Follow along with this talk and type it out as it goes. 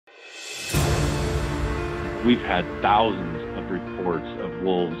We've had thousands of reports of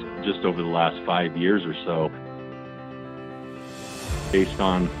wolves just over the last 5 years or so. Based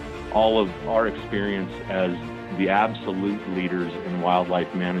on all of our experience as the absolute leaders in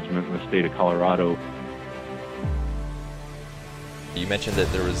wildlife management in the state of Colorado. You mentioned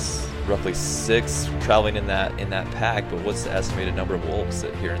that there was roughly 6 traveling in that pack, but what's the estimated number of wolves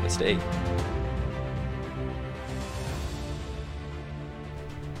here in the state?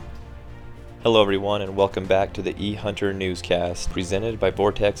 Hello everyone, and welcome back to the eHunter Newscast, presented by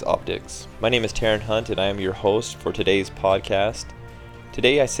Vortex Optics. My name is Taryn Hunt, and I am your host for today's podcast.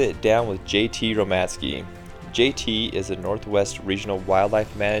 Today I sit down with JT Romatzke. JT is a Northwest Regional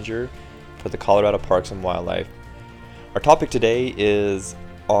Wildlife Manager for the Colorado Parks and Wildlife. Our topic today is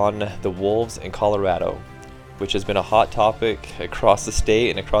on the wolves in Colorado, which has been a hot topic across the state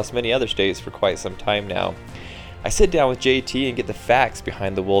and across many other states for quite some time now. I sit down with JT and get the facts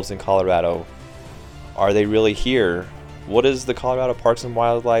behind the wolves in Colorado. Are they really here? What is the Colorado Parks and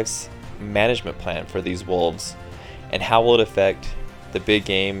Wildlife's management plan for these wolves? And how will it affect the big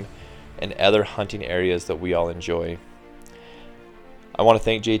game and other hunting areas that we all enjoy? I want to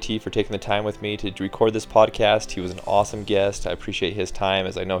thank JT for taking the time with me to record this podcast. He was an awesome guest. I appreciate his time,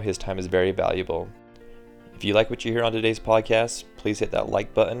 as I know his time is very valuable. If you like what you hear on today's podcast, please hit that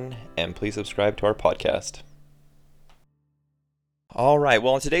like button and please subscribe to our podcast. All right,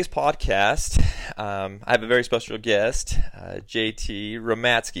 well, on today's podcast, I have a very special guest, JT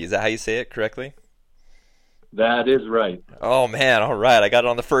Romatzke. Is that how you say it correctly? That is right. Oh, man, all right. I got it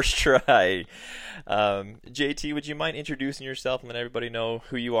on the first try. JT, would you mind introducing yourself and let everybody know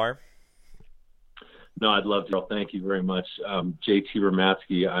who you are? No, I'd love to. Thank you very much. JT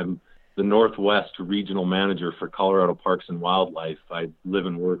Romatzke. I'm the Northwest Regional Manager for Colorado Parks and Wildlife. I live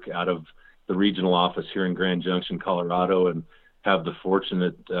and work out of the regional office here in Grand Junction, Colorado, and have the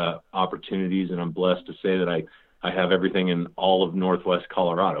fortunate opportunities, and I'm blessed to say that I have everything in all of Northwest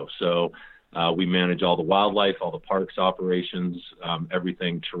Colorado. So we manage all the wildlife, all the parks operations,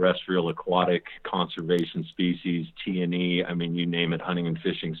 everything terrestrial, aquatic, conservation species, T&E, I mean, you name it, hunting and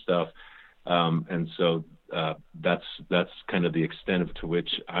fishing stuff. And so that's kind of the extent to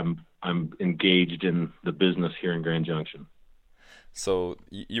which I'm engaged in the business here in Grand Junction. So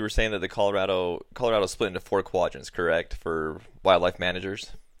you were saying that the Colorado split into 4 quadrants, correct, for wildlife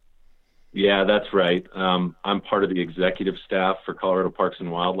managers? Yeah, that's right. I'm part of the executive staff for Colorado Parks and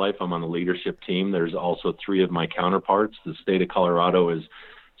Wildlife. I'm on the leadership team. There's also 3 of my counterparts. The state of Colorado is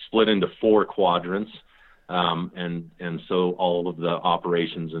split into 4 quadrants, and so all of the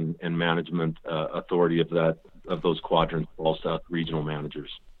operations and management authority of those quadrants falls to regional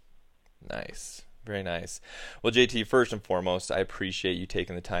managers. Nice. Very nice. Well, JT, first and foremost, I appreciate you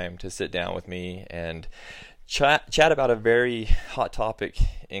taking the time to sit down with me and chat about a very hot topic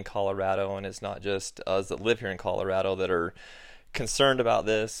in Colorado. And it's not just us that live here in Colorado that are concerned about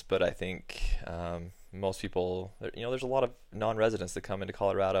this, but I think most people, there's a lot of non-residents that come into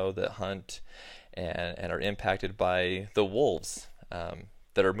Colorado that hunt and are impacted by the wolves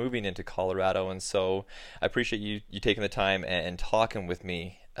that are moving into Colorado. And so I appreciate you taking the time and talking with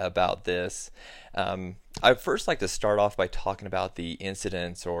me about this. I'd first like to start off by talking about the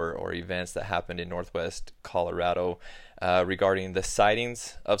incidents or events that happened in Northwest Colorado regarding the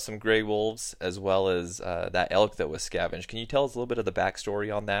sightings of some gray wolves, as well as that elk that was scavenged. Can you tell us a little bit of the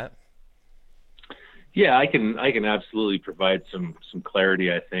backstory on that? Yeah, I can absolutely provide some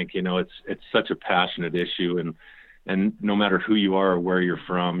clarity. I think it's such a passionate issue, and no matter who you are or where you're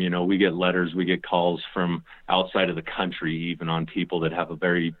from, we get letters, we get calls from outside of the country, even on people that have a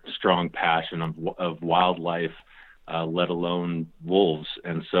very strong passion of wildlife, let alone wolves.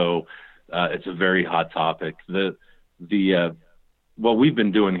 And so it's a very hot topic. What we've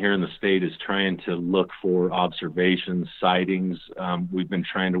been doing here in the state is trying to look for observations, sightings. We've been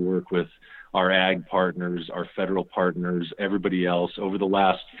trying to work with our ag partners, our federal partners, everybody else over the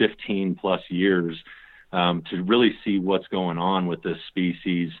last 15 plus years to really see what's going on with this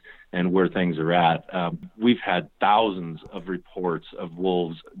species and where things are at. We've had thousands of reports of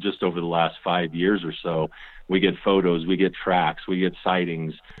wolves just over the last 5 years or so. We get photos, we get tracks, we get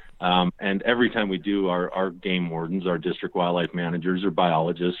sightings. And every time we do, our game wardens, our district wildlife managers or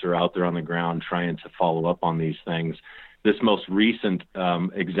biologists are out there on the ground trying to follow up on these things. This most recent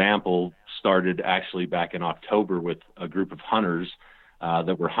example started actually back in October with a group of hunters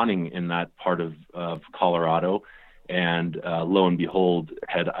that were hunting in that part of Colorado, and lo and behold,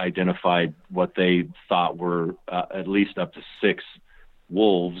 had identified what they thought were at least up to 6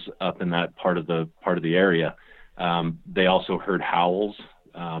 wolves up in that part of the area. They also heard howls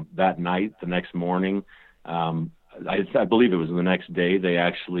that night. The next morning, I believe it was the next day they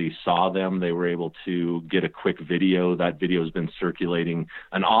actually saw them. They were able to get a quick video. That video has been circulating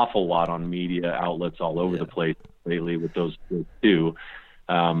an awful lot on media outlets all over the place lately with those two.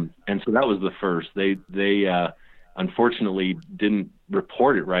 And so that was the first. They unfortunately didn't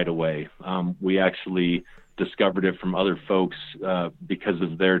report it right away. We actually discovered it from other folks because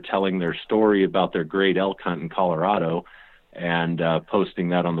of their telling their story about their great elk hunt in Colorado and posting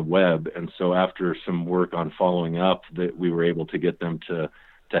that on the web. And so after some work on following up, that we were able to get them to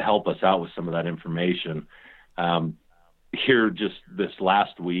help us out with some of that information. Here just this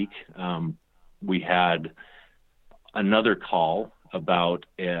last week, we had another call about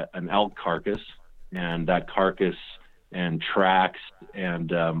an elk carcass, and that carcass and tracks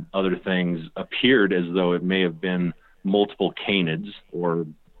and other things appeared as though it may have been multiple canids or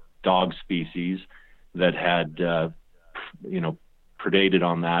dog species that had predated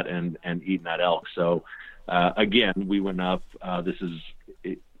on that and eaten that elk. So again, we went up. This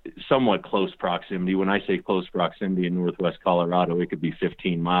is somewhat close proximity. When I say close proximity in Northwest Colorado, it could be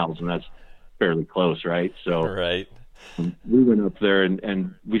 15 miles, and that's fairly close, right? So right. We went up there,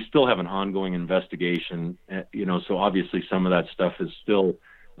 and we still have an ongoing investigation, so obviously some of that stuff is still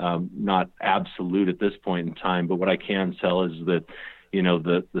not absolute at this point in time. But what I can tell is that,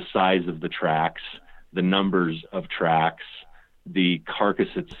 the size of the tracks, the numbers of tracks, the carcass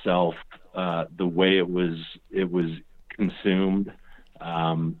itself, the way it was consumed,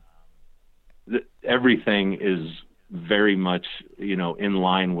 everything is very much, in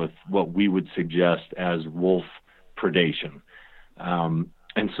line with what we would suggest as wolf predation.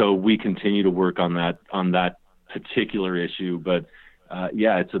 And so we continue to work on that particular issue. But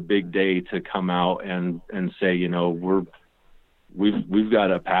it's a big day to come out and say, we've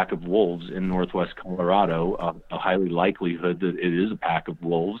got a pack of wolves in Northwest Colorado, a highly likelihood that it is a pack of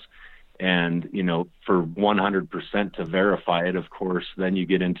wolves. And, for 100% to verify it, of course, then you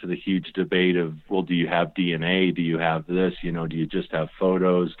get into the huge debate of, well, do you have DNA? Do you have this? Do you just have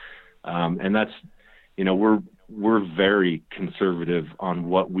photos? And that's, we're very conservative on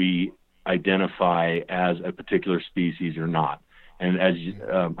what we identify as a particular species or not. And as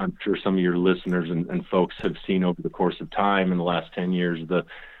I'm sure some of your listeners and folks have seen over the course of time in the last 10 years, the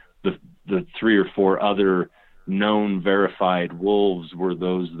 3 or 4 other known verified wolves were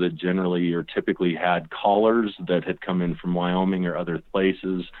those that generally or typically had collars that had come in from Wyoming or other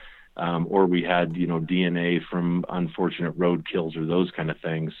places, or we had, DNA from unfortunate road kills or those kind of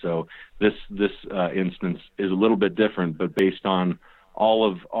things. So this instance is a little bit different, but based on all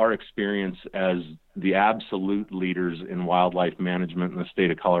of our experience as the absolute leaders in wildlife management in the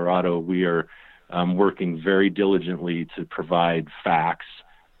state of Colorado, we are working very diligently to provide facts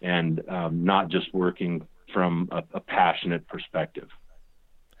and not just working from a passionate perspective.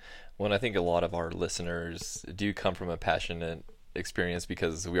 Well, I think a lot of our listeners do come from a passionate experience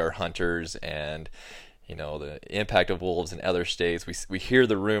because we are hunters, and the impact of wolves in other states, we hear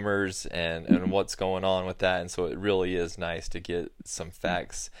the rumors and what's going on with that, and so it really is nice to get some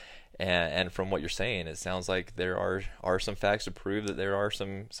facts. And from what you're saying, it sounds like there are some facts to prove that there are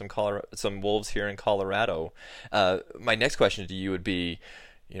some wolves here in Colorado. My next question to you would be,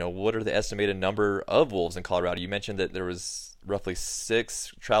 what are the estimated number of wolves in Colorado? You mentioned that there was roughly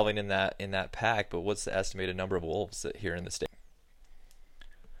 6 traveling in that pack, but what's the estimated number of wolves here in the state?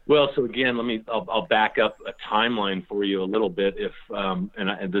 Well, so again, I'll back up a timeline for you a little bit.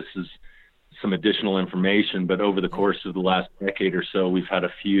 And this is some additional information, but over the course of the last decade or so, we've had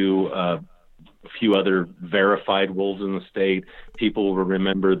a few other verified wolves in the state. People will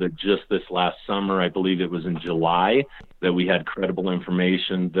remember that just this last summer, I believe it was in July, that we had credible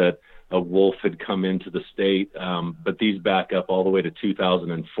information that a wolf had come into the state. But these back up all the way to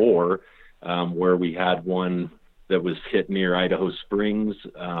 2004, where we had one that was hit near Idaho Springs.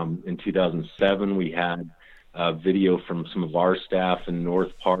 In 2007, we had video from some of our staff in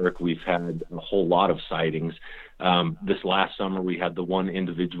North Park. We've had a whole lot of sightings. This last summer, we had the one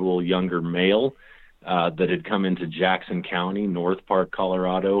individual younger male that had come into Jackson County, North Park,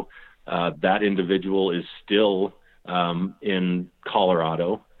 Colorado. That individual is still in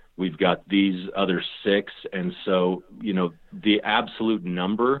Colorado. We've got these other 6. And so, the absolute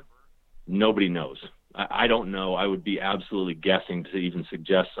number, nobody knows. I don't know. I would be absolutely guessing to even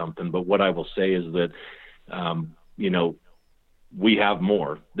suggest something. But what I will say is that, we have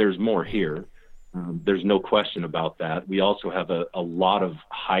more. There's more here. There's no question about that. We also have a lot of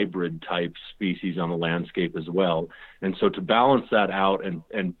hybrid type species on the landscape as well. And so to balance that out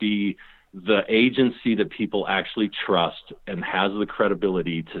and be the agency that people actually trust and has the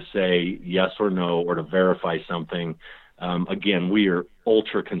credibility to say yes or no or to verify something, Again, we are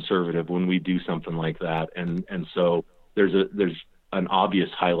ultra conservative when we do something like that, and so there's an obvious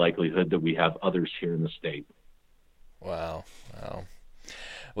high likelihood that we have others here in the state. Wow.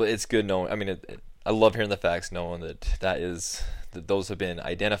 Well, it's good knowing. I mean, I love hearing the facts, knowing that those have been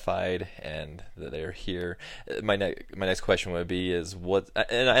identified and that they're here. My next question would be is what,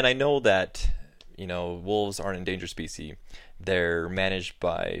 and I know that wolves aren't an endangered species. They're managed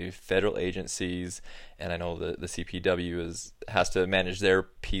by federal agencies, and I know the CPW has to manage their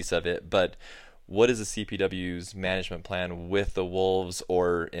piece of it. But what is the CPW's management plan with the wolves,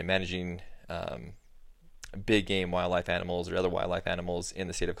 or in managing big game wildlife animals or other wildlife animals in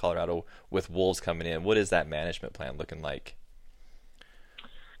the state of Colorado with wolves coming in? What is that management plan looking like?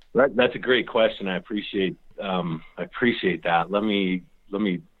 That's a great question. I appreciate that. Let me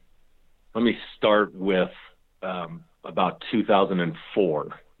start with about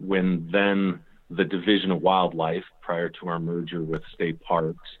 2004, when then the Division of Wildlife, prior to our merger with State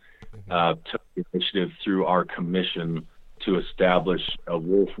Parks, took the initiative through our commission to establish a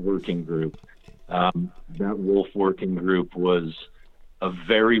wolf working group. That wolf working group was a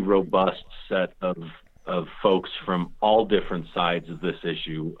very robust set of folks from all different sides of this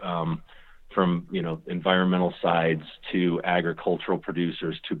issue, from environmental sides to agricultural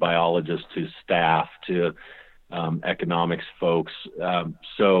producers to biologists to staff to economics folks.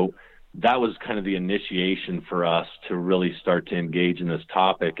 So that was kind of the initiation for us to really start to engage in this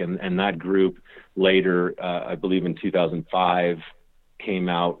topic. And that group later, I believe in 2005, came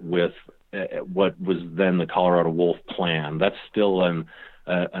out with what was then the Colorado Wolf Plan. That's still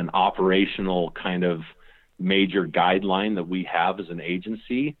an operational kind of major guideline that we have as an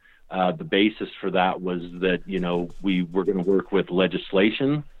agency. The basis for that was that, we were going to work with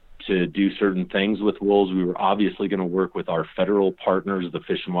legislation to do certain things with wolves. We were obviously going to work with our federal partners, the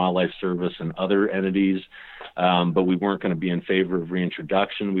Fish and Wildlife Service and other entities, but we weren't going to be in favor of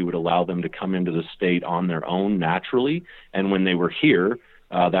reintroduction. We would allow them to come into the state on their own naturally, and when they were here,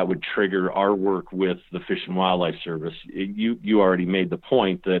 that would trigger our work with the Fish and Wildlife Service. You already made the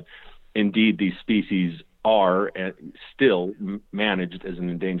point that indeed these species are still managed as an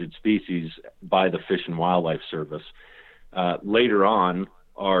endangered species by the Fish and Wildlife Service. Later on,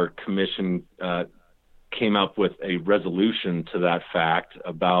 our commission came up with a resolution to that fact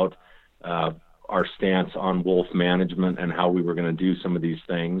about our stance on wolf management and how we were going to do some of these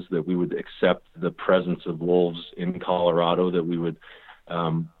things, that we would accept the presence of wolves in Colorado, that we would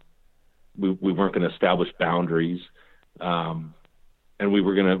we weren't going to establish boundaries, and we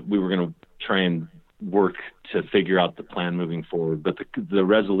were going to try and work to figure out the plan moving forward. But the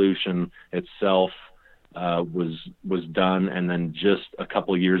resolution itself was done, and then just a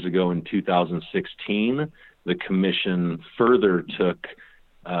couple of years ago in 2016, the commission further took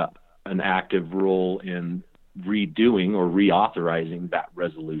an active role in redoing or reauthorizing that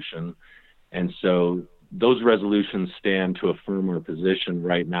resolution. And so those resolutions stand to affirm our position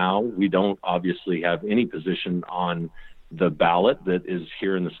right now. We don't obviously have any position on the ballot that is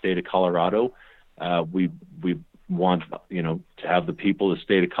here in the state of Colorado. We want, to have the people of the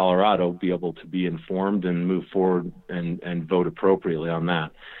state of Colorado be able to be informed and move forward and vote appropriately on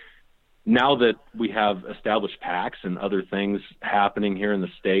that. Now that we have established packs and other things happening here in the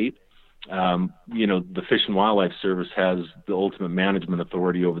state, the Fish and Wildlife Service has the ultimate management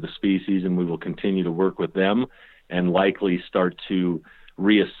authority over the species, and we will continue to work with them and likely start to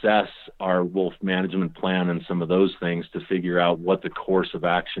reassess our wolf management plan and some of those things to figure out what the course of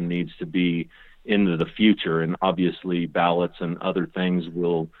action needs to be into the future. And obviously ballots and other things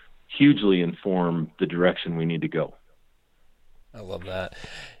will hugely inform the direction we need to go. I love that.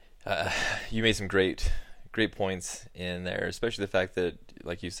 You made some great points in there, especially the fact that,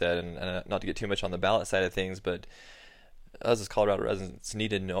 like you said, and not to get too much on the ballot side of things, but us as Colorado residents need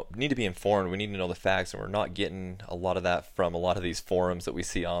to be informed. We need to know the facts, and we're not getting a lot of that from a lot of these forums that we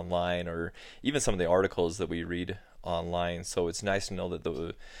see online, or even some of the articles that we read online. So it's nice to know that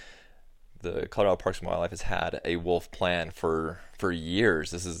the Colorado Parks and Wildlife has had a wolf plan for years.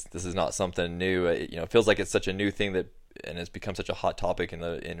 This is not something new. It feels like it's such a new thing and it's become such a hot topic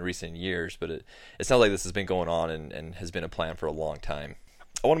in recent years, but it sounds like this has been going on and has been a plan for a long time.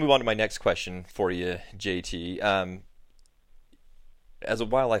 I want to move on to my next question for you, JT. As a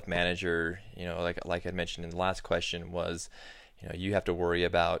wildlife manager, like I mentioned in the last question, was you have to worry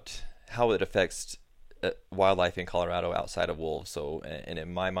about how it affects wildlife in Colorado outside of wolves. So, and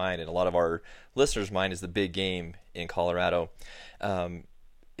in my mind, and a lot of our listeners' mind, is the big game in Colorado.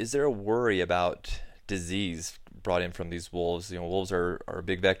 Is there a worry about disease brought in from these wolves? Wolves are a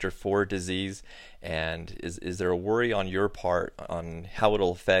big vector for disease, and is there a worry on your part on how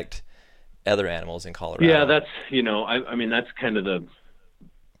it'll affect other animals in Colorado? Yeah, that's, I mean, that's kind of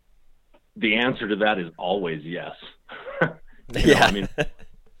the answer to that is always yes. Yeah. I mean,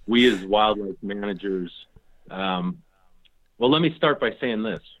 we as wildlife managers, well, let me start by saying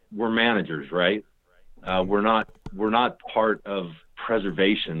this. We're managers, right? We're not part of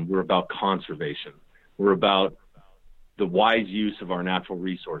preservation. We're about conservation. We're about the wise use of our natural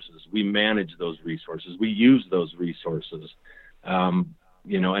resources. We manage those resources. We use those resources. And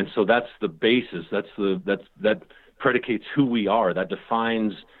so that's the basis. That predicates who we are. That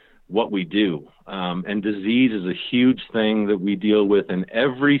defines what we do. And disease is a huge thing that we deal with in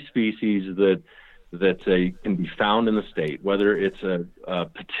every species that can be found in the state, whether it's a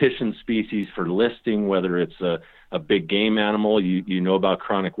petition species for listing, whether it's a big game animal, you know about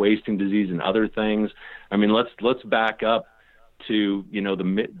chronic wasting disease and other things. I mean, let's back up to,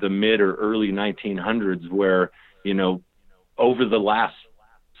 the mid or early 1900s where, over the last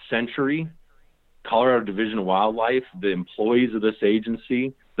century, Colorado Division of Wildlife, the employees of this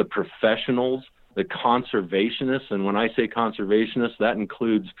agency, the professionals, the conservationists, and when I say conservationists, that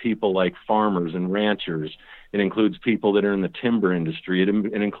includes people like farmers and ranchers. It includes people that are in the timber industry. It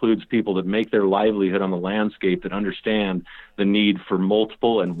includes people that make their livelihood on the landscape, that understand the need for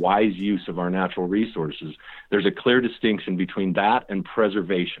multiple and wise use of our natural resources. There's a clear distinction between that and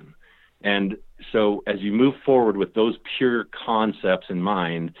preservation. And so as you move forward with those pure concepts in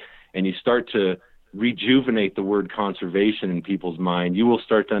mind, and you start to rejuvenate the word conservation in people's mind, you will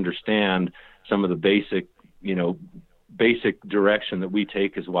start to understand some of the basic direction that we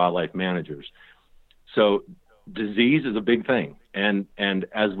take as wildlife managers. So disease is a big thing. And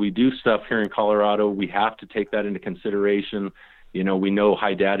as we do stuff here in Colorado, we have to take that into consideration. We know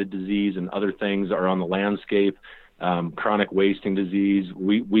hydatid disease and other things are on the landscape, chronic wasting disease.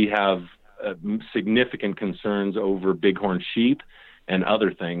 We have significant concerns over bighorn sheep and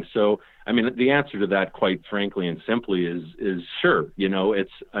other things. So, I mean, the answer to that, quite frankly and simply, is sure.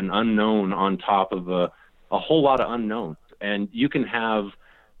 It's an unknown on top of a whole lot of unknowns. And you can have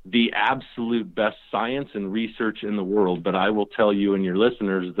the absolute best science and research in the world, but I will tell you and your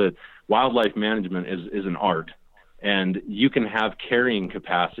listeners that wildlife management is an art. And you can have carrying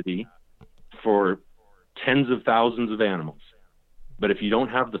capacity for tens of thousands of animals. But if you don't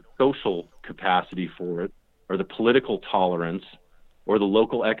have the social capacity for it, or the political tolerance, or the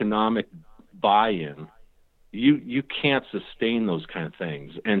local economic buy-in, you can't sustain those kind of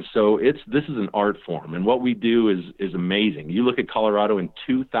things. And so this is an art form, and what we do is amazing. You look at Colorado in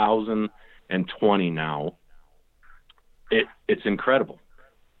 2020 now, it's incredible.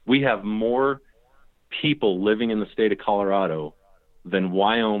 We have more people living in the state of Colorado than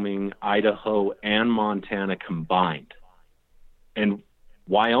Wyoming, Idaho, and Montana combined. And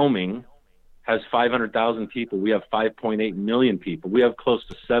Wyoming has 500,000 people. We have 5.8 million people. We have close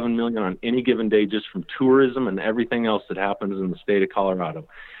to 7 million on any given day just from tourism and everything else that happens in the state of Colorado.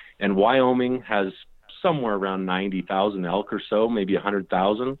 And Wyoming has somewhere around 90,000 elk or so, maybe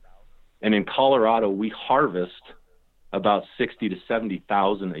 100,000. And in Colorado, we harvest about 60 to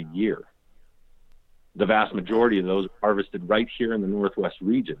 70,000 a year. The vast majority of those are harvested right here in the Northwest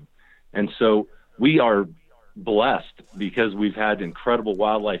region. And so we are blessed because we've had incredible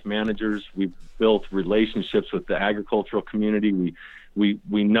wildlife managers. We've built relationships with the agricultural community. We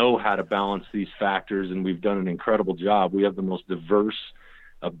know how to balance these factors, and we've done an incredible job. We have the most diverse,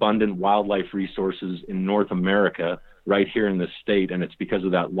 abundant wildlife resources in North America right here in this state, and it's because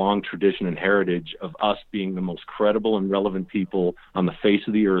of that long tradition and heritage of us being the most credible and relevant people on the face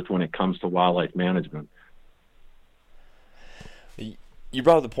of the earth when it comes to wildlife management. You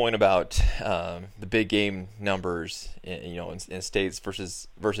brought up the point about the big game numbers, in states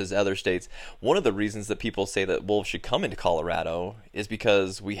versus other states. One of the reasons that people say that wolves should come into Colorado is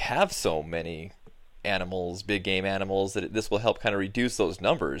because we have so many animals, big game animals, that this will help kind of reduce those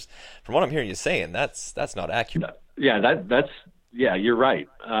numbers. From what I'm hearing you saying, that's not accurate. Yeah, you're right.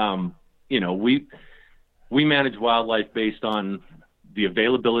 We manage wildlife based on the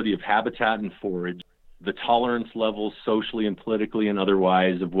availability of habitat and forage, the tolerance levels socially and politically and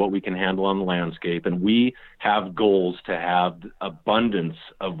otherwise of what we can handle on the landscape. And we have goals to have abundance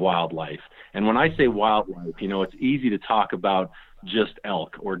of wildlife. And when I say wildlife, it's easy to talk about just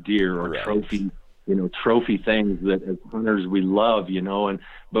elk or deer or right. trophy things that as hunters we love,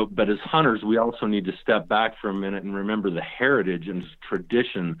 but as hunters, we also need to step back for a minute and remember the heritage and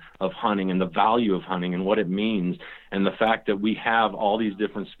tradition of hunting and the value of hunting and what it means. And the fact that we have all these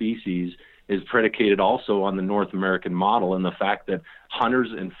different species is predicated also on the North American model, and the fact that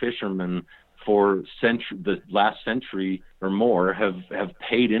hunters and fishermen for the last century or more have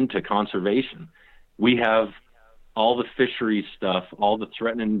paid into conservation. We have all the fisheries stuff, all the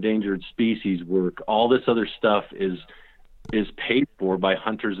threatened and endangered species work, all this other stuff is paid for by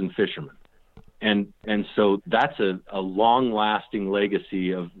hunters and fishermen. And so that's a long lasting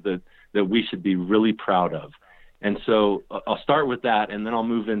legacy that we should be really proud of. And so I'll start with that, and then I'll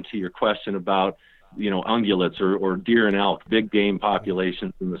move into your question about, ungulates or deer and elk, big game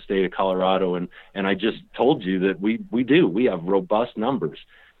populations in the state of Colorado. And I just told you that we have robust numbers.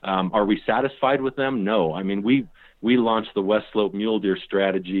 Are we satisfied with them? No. I mean, we launched the West Slope mule deer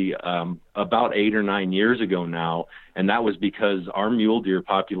strategy about 8 or 9 years ago now, and that was because our mule deer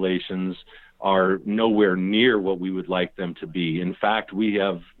populations are nowhere near what we would like them to be. In fact, we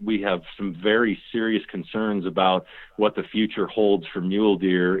have some very serious concerns about what the future holds for mule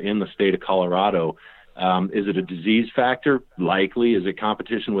deer in the state of Colorado. Is it a disease factor? Likely. Is it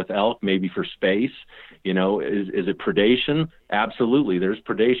competition with elk? Maybe for space. Is it predation? Absolutely. There's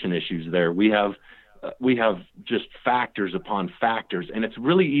predation issues there. We have just factors upon factors, and it's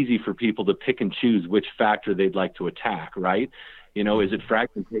really easy for people to pick and choose which factor they'd like to attack, right? Is it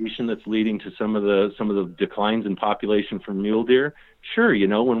fragmentation that's leading to some of the declines in population for mule deer? Sure,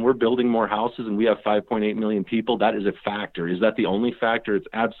 when we're building more houses and we have 5.8 million people, that is a factor. Is that the only factor? It's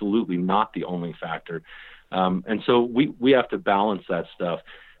absolutely not the only factor. And so we have to balance that stuff.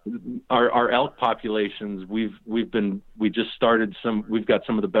 Our elk populations, we've got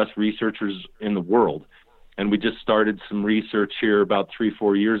some of the best researchers in the world, and we just started some research here about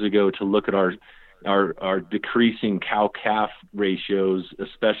 3-4 years ago to look at our decreasing cow-calf ratios,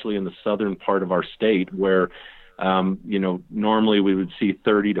 especially in the southern part of our state, where normally we would see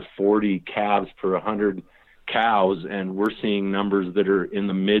 30 to 40 calves per 100 cows, and we're seeing numbers that are in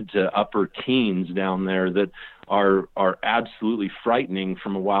the mid to upper teens down there that are absolutely frightening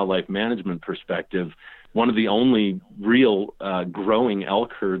from a wildlife management perspective. One of the only real growing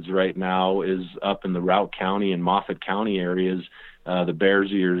elk herds right now is up in the Routt County and Moffat County areas, the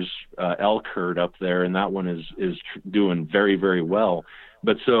Bears Ears elk herd up there, and that one is doing very, very well.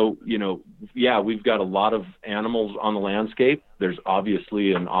 But so, we've got a lot of animals on the landscape. There's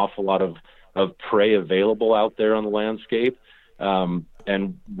obviously an awful lot of prey available out there on the landscape,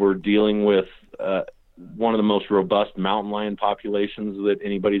 and we're dealing with one of the most robust mountain lion populations that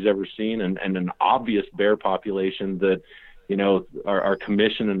anybody's ever seen, and an obvious bear population that, our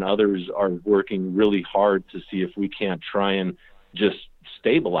commission and others are working really hard to see if we can't try and just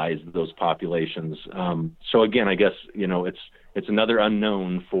stabilize those populations. So again, I guess, it's another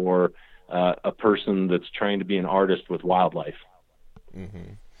unknown for a person that's trying to be an artist with wildlife.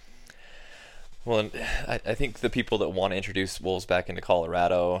 Mm-hmm. Well, and I think the people that want to introduce wolves back into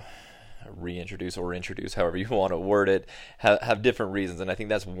Colorado, reintroduce or introduce, however you want to word it, have different reasons. And I think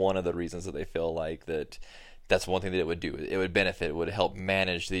that's one of the reasons that they feel like that's one thing that it would do. It would benefit, it would help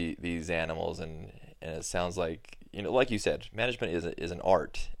manage these animals. And it sounds like, like you said, management is an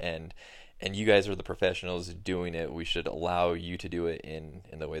art, and you guys are the professionals doing it. We should allow you to do it in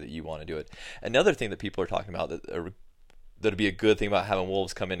the way that you want to do it. Another thing that people are talking about that'd be a good thing about having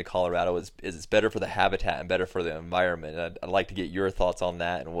wolves come into Colorado is it's better for the habitat and better for the environment. I'd like to get your thoughts on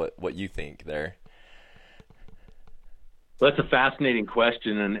that and what you think there. Well, that's a fascinating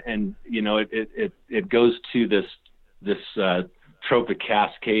question, and it goes to this trophic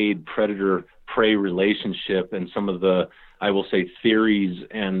cascade predator-prey relationship and some of the, I will say, theories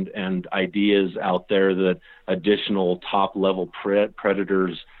and ideas out there that additional top-level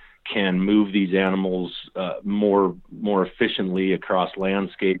predators can move these animals more efficiently across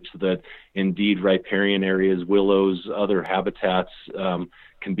landscapes, that indeed riparian areas, willows, other habitats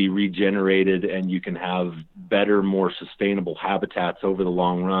can be regenerated, and you can have better, more sustainable habitats over the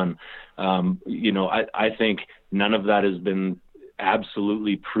long run. I think none of that has been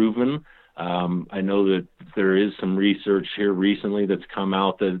absolutely proven. I know that there is some research here recently that's come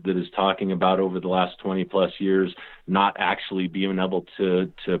out that is talking about, over the last 20 plus years, not actually being able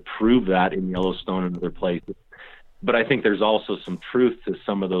to prove that in Yellowstone and other places. But I think there's also some truth to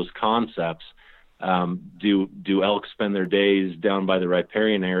some of those concepts. Do elk spend their days down by the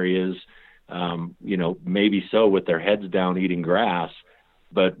riparian areas? Maybe so, with their heads down eating grass.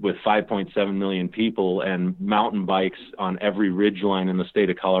 But with 5.7 million people and mountain bikes on every ridgeline in the state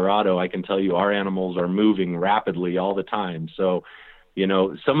of Colorado, I can tell you our animals are moving rapidly all the time. So,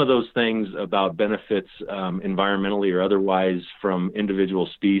 some of those things about benefits environmentally or otherwise from individual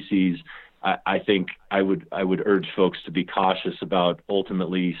species, I think I would urge folks to be cautious about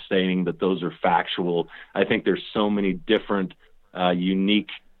ultimately saying that those are factual. I think there's so many different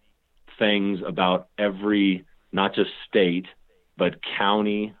unique things about every, not just state, but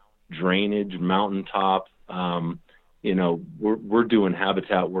county, drainage, mountaintop. We're doing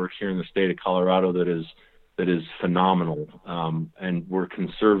habitat work here in the state of Colorado that is that is phenomenal. And we're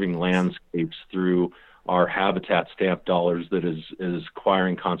conserving landscapes through our habitat stamp dollars that is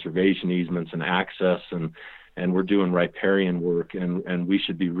acquiring conservation easements and access, and we're doing riparian work, and we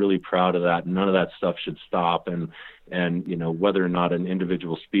should be really proud of that. None of that stuff should stop. And whether or not an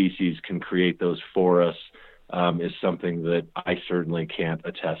individual species can create those for us is something that I certainly can't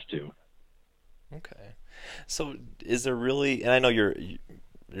attest to. Okay. So is there really, and I know you're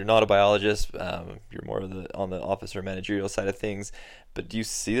not a biologist, you're more of on the officer managerial side of things, but do you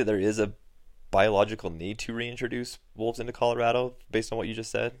see that there is a biological need to reintroduce wolves into Colorado based on what you just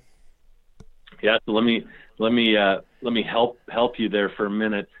said? Yeah, so let me help you there for a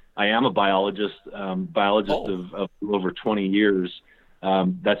minute. I am a biologist of over 20 years.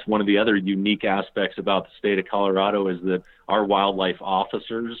 That's one of the other unique aspects about the state of Colorado is that our wildlife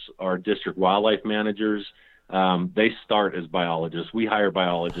officers, our district wildlife managers, they start as biologists. We hire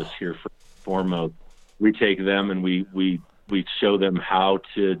biologists here for foremost. We take them and we show them how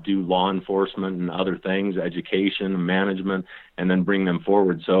to do law enforcement and other things, education, management, and then bring them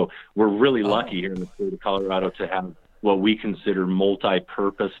forward. So we're really lucky here in the state of Colorado to have what we consider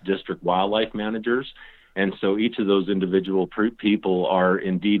multi-purpose district wildlife managers. And so each of those individual people are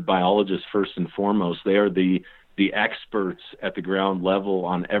indeed biologists first and foremost. They are the experts at the ground level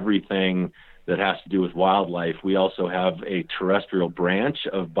on everything that has to do with wildlife. We also have a terrestrial branch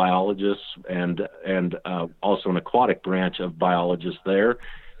of biologists and also an aquatic branch of biologists there.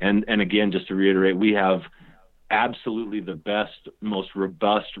 And again, just to reiterate, we have absolutely the best, most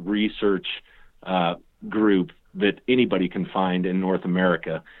robust research group that anybody can find in North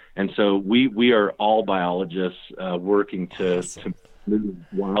America. And so we are all biologists working to move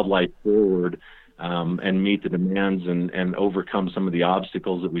wildlife forward and meet the demands and overcome some of the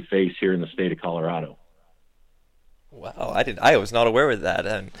obstacles that we face here in the state of Colorado. Wow, I was not aware of that.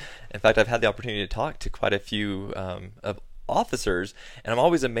 And in fact, I've had the opportunity to talk to quite a few of officers, and I'm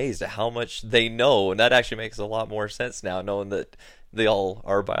always amazed at how much they know. And that actually makes a lot more sense now, knowing that they all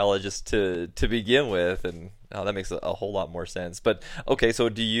are biologists to begin with, and that makes a whole lot more sense. But okay, so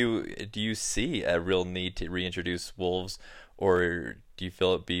do you see a real need to reintroduce wolves, or do you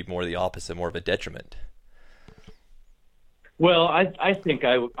feel it be more the opposite, more of a detriment? Well, I think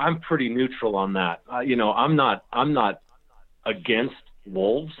I'm pretty neutral on that. I'm not against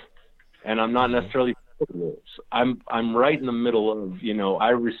wolves, and I'm not necessarily for wolves. I'm right in the middle of, I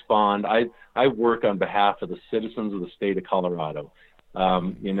respond. I work on behalf of the citizens of the state of Colorado.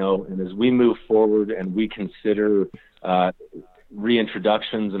 And as we move forward and we consider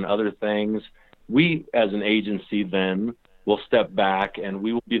reintroductions and other things, we as an agency then will step back and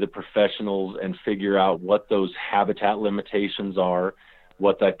we will be the professionals and figure out what those habitat limitations are,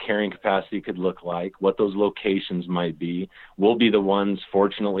 what that carrying capacity could look like, what those locations might be. We'll be the ones,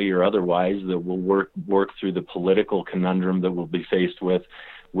 fortunately or otherwise, that will work through the political conundrum that we'll be faced with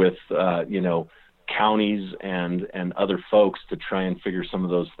counties and other folks to try and figure some of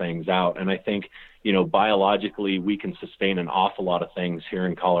those things out. And I think, biologically, we can sustain an awful lot of things here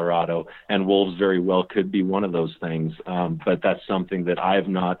in Colorado, and wolves very well could be one of those things. But that's something that I've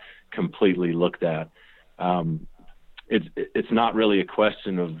not completely looked at. It's not really a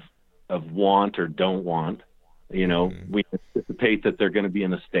question of want or don't want. We anticipate that they're going to be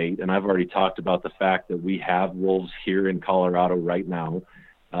in the state, and I've already talked about the fact that we have wolves here in Colorado right now.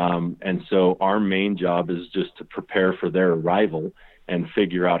 And so our main job is just to prepare for their arrival and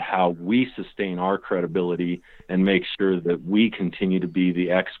figure out how we sustain our credibility and make sure that we continue to be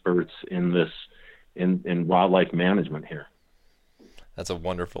the experts in this, in wildlife management here. That's a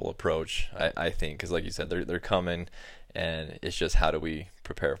wonderful approach, I think, because like you said, they're coming, and it's just how do we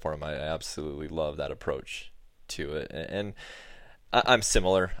prepare for them. I absolutely love that approach to it. And I'm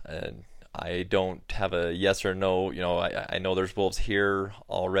similar, and I don't have a yes or no. I know there's wolves here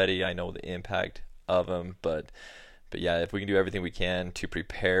already. I know the impact of them, but yeah, if we can do everything we can to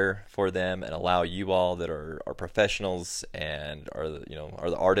prepare for them and allow you all that are professionals and are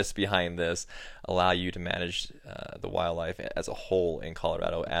the artists behind this, allow you to manage the wildlife as a whole in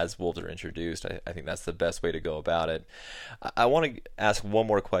Colorado as wolves are introduced, I think that's the best way to go about it. I want to ask one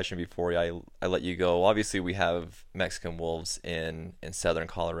more question before I let you go. Obviously, we have Mexican wolves in southern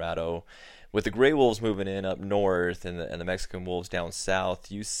Colorado. With the gray wolves moving in up north and the Mexican wolves down south,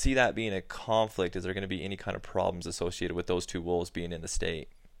 do you see that being a conflict? Is there going to be any kind of problems associated with those two wolves being in the state?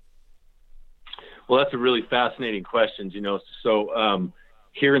 Well, that's a really fascinating question. So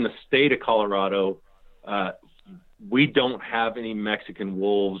here in the state of Colorado, we don't have any Mexican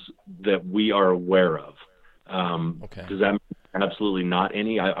wolves that we are aware of. Okay. Does that mean absolutely not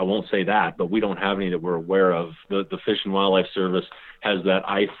any? I won't say that, but we don't have any that we're aware of. The Fish and Wildlife Service has that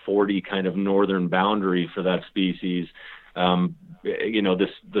I-40 kind of northern boundary for that species.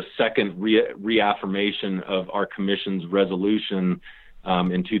 The second reaffirmation of our commission's resolution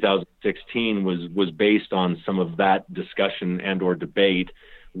in 2016 was based on some of that discussion and or debate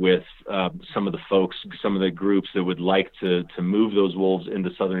with some of the folks, some of the groups that would like to move those wolves into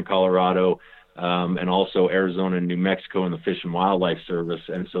southern Colorado, and also Arizona and New Mexico and the Fish and Wildlife Service.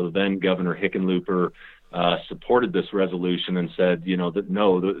 And so then Governor Hickenlooper supported this resolution and said,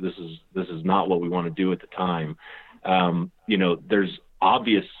 this is not what we want to do at the time. There's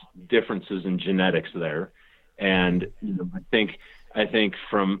obvious differences in genetics there. And I think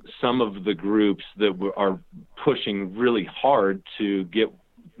from some of the groups that are pushing really hard to get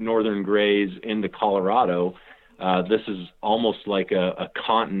northern grays into Colorado, this is almost like a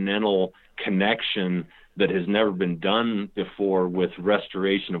continental connection that has never been done before with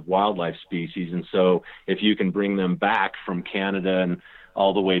restoration of wildlife species. And so if you can bring them back from Canada and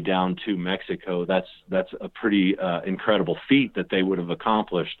all the way down to Mexico, that's a pretty incredible feat that they would have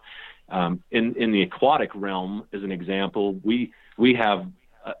accomplished. In the aquatic realm, as an example, we have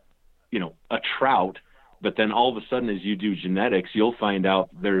a trout, but then all of a sudden, as you do genetics, you'll find out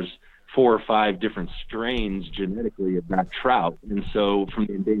there's 4 or 5 different strains genetically of that trout. And so from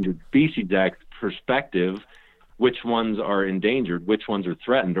the Endangered Species Act perspective, which ones are endangered, which ones are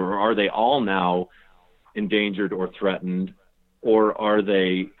threatened, or are they all now endangered or threatened, or are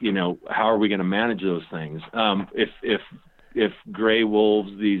they, how are we going to manage those things? If gray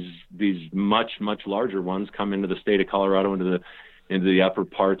wolves, these much larger ones, come into the state of Colorado, into the upper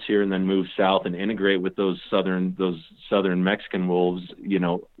parts here, and then move south and integrate with those southern Mexican wolves,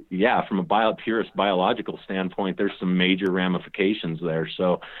 from a purest biological standpoint, there's some major ramifications there.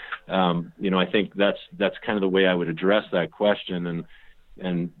 So, I think that's kind of the way I would address that question,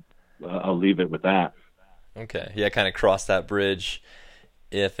 and I'll leave it with that. Okay, yeah, kind of cross that bridge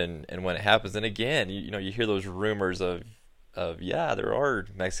if and when it happens. And again, you hear those rumors of there are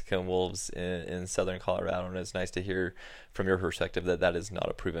Mexican wolves in southern Colorado, and it's nice to hear from your perspective that is not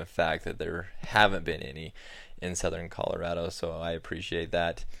a proven fact, that there haven't been any in southern Colorado. So I appreciate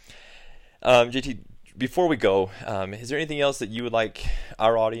that. JT, before we go, is there anything else that you would like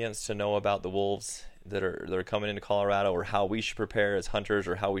our audience to know about the wolves that are coming into Colorado, or how we should prepare as hunters,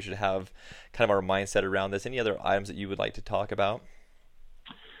 or how we should have kind of our mindset around this? Any other items that you would like to talk about?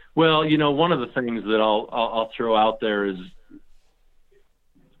 Well, one of the things that I'll throw out there is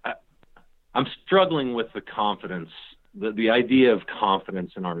I'm struggling with the confidence, the idea of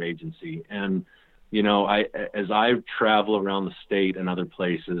confidence in our agency. And, as I travel around the state and other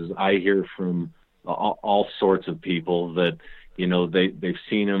places, I hear from all sorts of people that, they've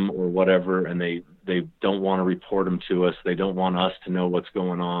seen them or whatever, and they don't want to report them to us. They don't want us to know what's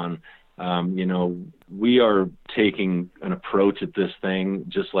going on. We are taking an approach at this thing,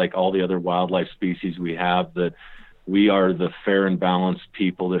 just like all the other wildlife species we have, that we are the fair and balanced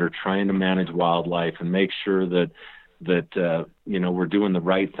people that are trying to manage wildlife and make sure that we're doing the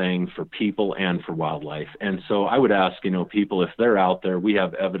right thing for people and for wildlife. And so I would ask, people, if they're out there, we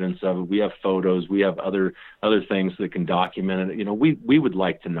have evidence of it, we have photos, we have other things that can document it. We would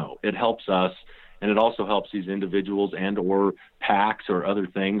like to know. It helps us, and it also helps these individuals and or packs or other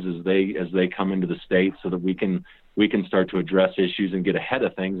things as they come into the state, so that we can start to address issues and get ahead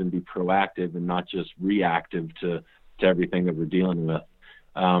of things and be proactive and not just reactive to everything that we're dealing with.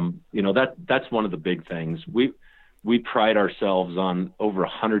 That's one of the big things. We pride ourselves on over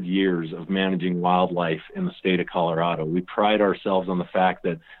 100 years of managing wildlife in the state of Colorado. We pride ourselves on the fact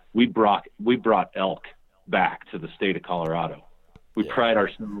that we brought elk back to the state of Colorado. We pride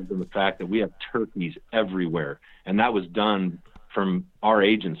ourselves on the fact that we have turkeys everywhere, and that was done from our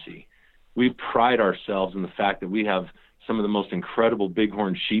agency. We pride ourselves in the fact that we have some of the most incredible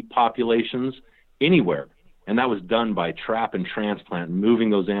bighorn sheep populations anywhere, and that was done by trap and transplant, moving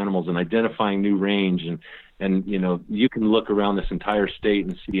those animals and identifying new range. And you can look around this entire state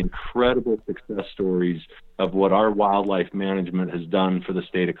and see incredible success stories of what our wildlife management has done for the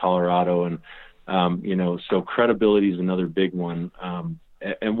state of Colorado. And so credibility is another big one.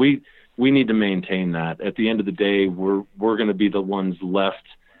 And we need to maintain that. At the end of the day, we're going to be the ones left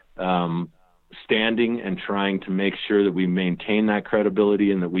standing and trying to make sure that we maintain that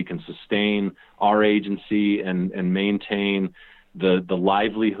credibility and that we can sustain our agency and maintain the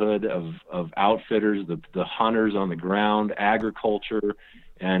livelihood of outfitters, the hunters on the ground, agriculture,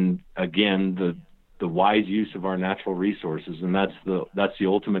 and again, the wise use of our natural resources. And that's the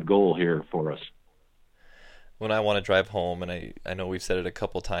ultimate goal here for us. When I want to drive home, and I know we've said it a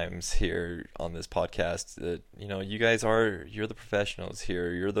couple times here on this podcast, that you guys you're the professionals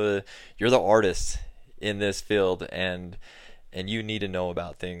here, you're the artists in this field, and and you need to know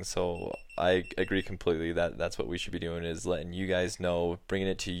about things. So I agree completely that that's what we should be doing, is letting you guys know, bringing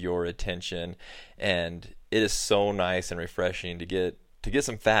it to your attention. And it is so nice and refreshing to get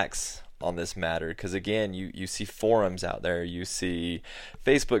some facts on this matter, because again, you see forums out there, you see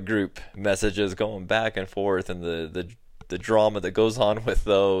Facebook group messages going back and forth, and the drama that goes on with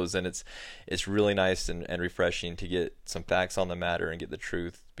those, and it's really nice and refreshing to get some facts on the matter and get the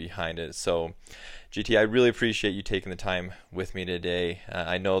truth behind it. So GT, I really appreciate you taking the time with me today.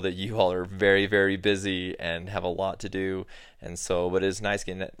 I know that you all are very, very busy and have a lot to do, and so, but it's nice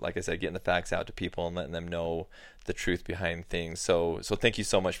getting, like I said, getting the facts out to people and letting them know the truth behind things. So thank you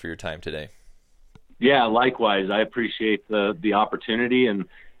so much for your time today. Yeah, likewise. I appreciate the opportunity, and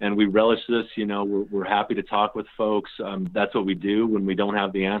we relish this. We're happy to talk with folks. That's what we do. When we don't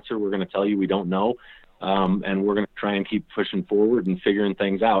have the answer, we're going to tell you we don't know, and we're going to try and keep pushing forward and figuring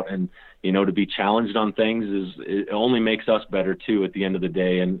things out. And to be challenged on things it only makes us better too at the end of the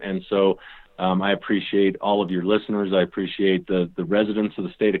day. And so I appreciate all of your listeners. I appreciate the residents of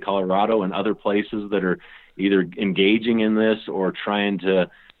the state of Colorado and other places that are either engaging in this or trying to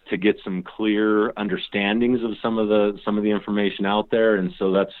get some clear understandings of some of the information out there. And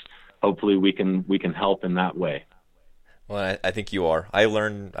so that's, hopefully we can help in that way. Well, I think you are. I've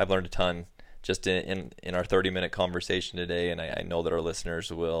learned a ton just in our 30-minute conversation today, and I know that our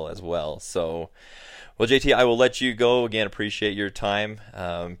listeners will as well. So, well, JT, I will let you go. Again, appreciate your time.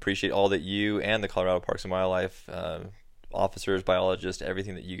 Appreciate all that you and the Colorado Parks and Wildlife officers, biologists,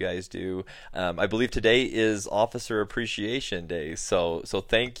 everything that you guys do. I believe today is Officer Appreciation Day. So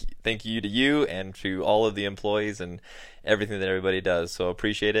thank you to you and to all of the employees and everything that everybody does. So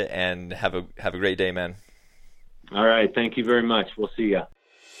appreciate it, and have a great day, man. All right. Thank you very much. We'll see ya.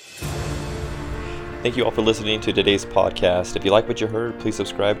 Thank you all for listening to today's podcast. If you like what you heard, please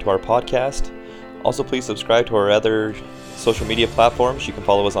subscribe to our podcast. Also, please subscribe to our other social media platforms. You can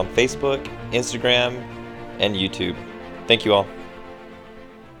follow us on Facebook, Instagram, and YouTube. Thank you all.